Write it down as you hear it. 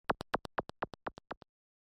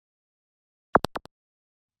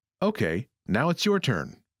Okay, now it's your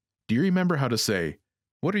turn. Do you remember how to say,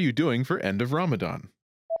 "What are you doing for end of Ramadan?"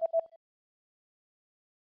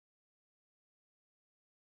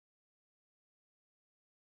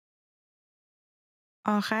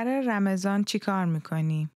 آخر رمضان چی کار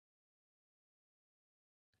میکنی؟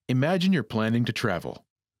 Imagine you're planning to travel.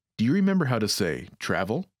 Do you remember how to say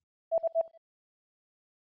travel?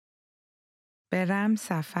 برم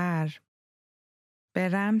سفر.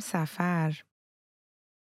 برم سفر.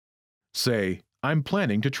 Say, I'm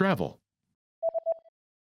planning to travel.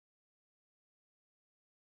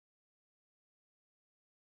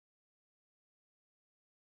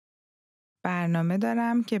 برنامه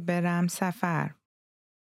دارم که برم سفر.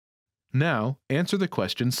 Now, answer the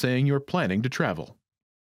question saying you're planning to travel.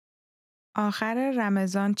 آخر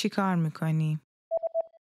رمضان چی کار میکنی؟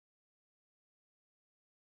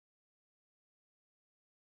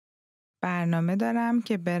 برنامه دارم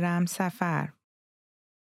که برم سفر.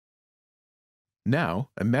 Now,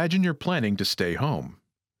 imagine you're planning to stay home.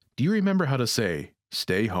 Do you remember how to say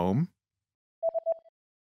stay home?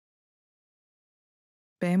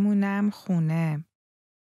 بمونم خونه.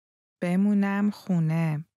 بمونم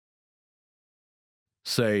خونه.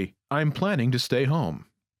 Say, I'm planning to stay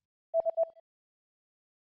home.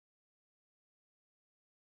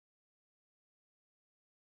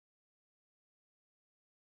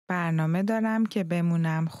 برنامه دارم که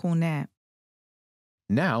بمونم خونه.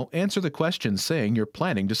 Now, answer the question saying you're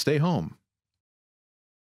planning to stay home.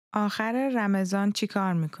 آخر رمضان چی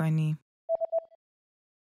کار میکنی؟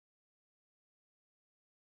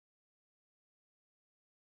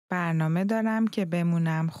 برنامه دارم که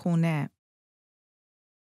بمونم خونه.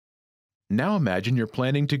 Now imagine you're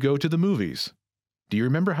planning to go to the movies. Do you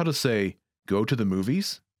remember how to say go to the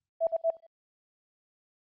movies?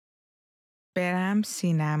 برم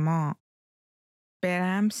سینما.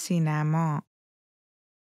 برم سینما.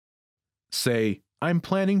 Say, I'm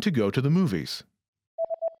planning to go to the movies.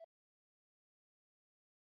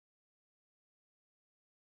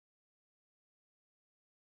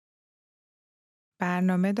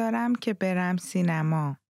 برنامه دارم که برم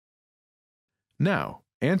سینما. Now,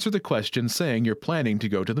 answer the question saying you're planning to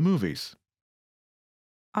go to the movies.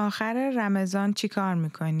 آخر رمضان چی کار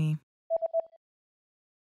میکنی؟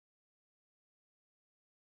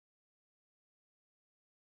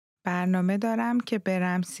 برنامه دارم که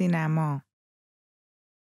برم سینما.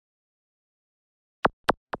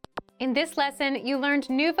 In this lesson, you learned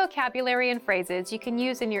new vocabulary and phrases you can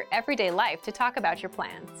use in your everyday life to talk about your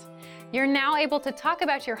plans. You're now able to talk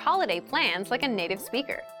about your holiday plans like a native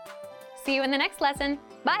speaker. See you in the next lesson.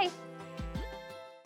 Bye!